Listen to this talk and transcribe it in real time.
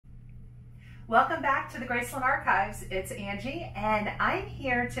Welcome back to the Graceland Archives. It's Angie, and I'm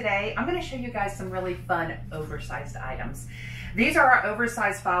here today. I'm going to show you guys some really fun oversized items. These are our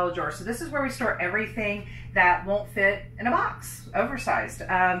oversized file drawers. So this is where we store everything that won't fit in a box, oversized.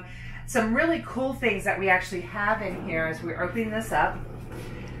 Some really cool things that we actually have in here as we're opening this up.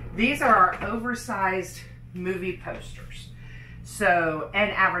 These are our oversized movie posters,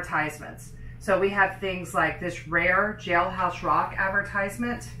 and advertisements. So we have things like this rare Jailhouse Rock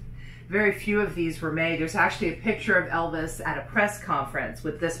advertisement. Very few of these were made. There's actually a picture of Elvis at a press conference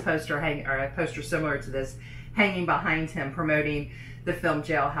with this poster hanging, or a poster similar to this, hanging behind him promoting the film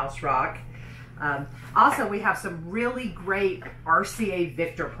Jailhouse Rock. Also, we have some really great RCA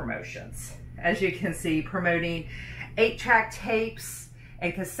Victor promotions. As you can see, promoting 8-track tapes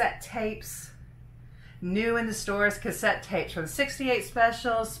and cassette tapes. New in the stores, cassette tapes from 68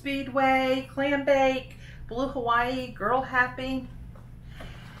 Special, Speedway, Clam Bake, Blue Hawaii, Girl Happy.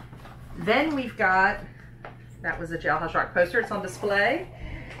 Then we've got, that was a Jailhouse Rock poster, it's on display.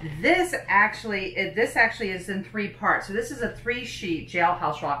 This actually is in 3 parts. So this is a 3-sheet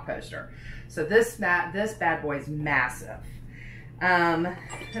Jailhouse Rock poster. So this bad boy is massive.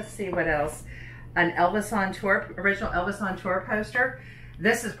 Let's see what else. An Elvis on Tour, original Elvis on Tour poster.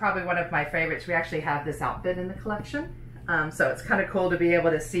 This is probably one of my favorites. We actually have this outfit in the collection. So it's kind of cool to be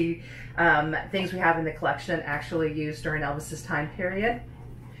able to see things we have in the collection actually used during Elvis's time period.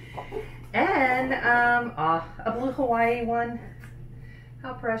 And a Blue Hawaii one.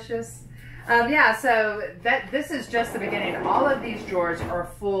 How precious. Yeah, so this is just the beginning. All of these drawers are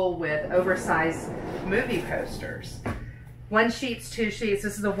full with oversized movie posters. 1 sheets, 2 sheets.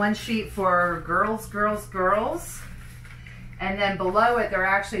 This is a 1 sheet for girls, girls, girls. And then below it,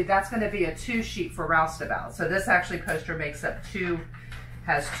 that's going to be a 2 sheet for Roustabout. So this actually poster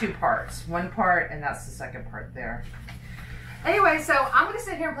has 2 parts. 1 part, and that's the 2nd part there. Anyway, so I'm going to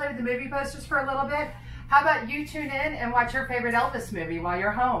sit here and play with the movie posters for a little bit. How about you tune in and watch your favorite Elvis movie while you're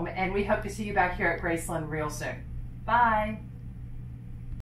home? And we hope to see you back here at Graceland real soon. Bye.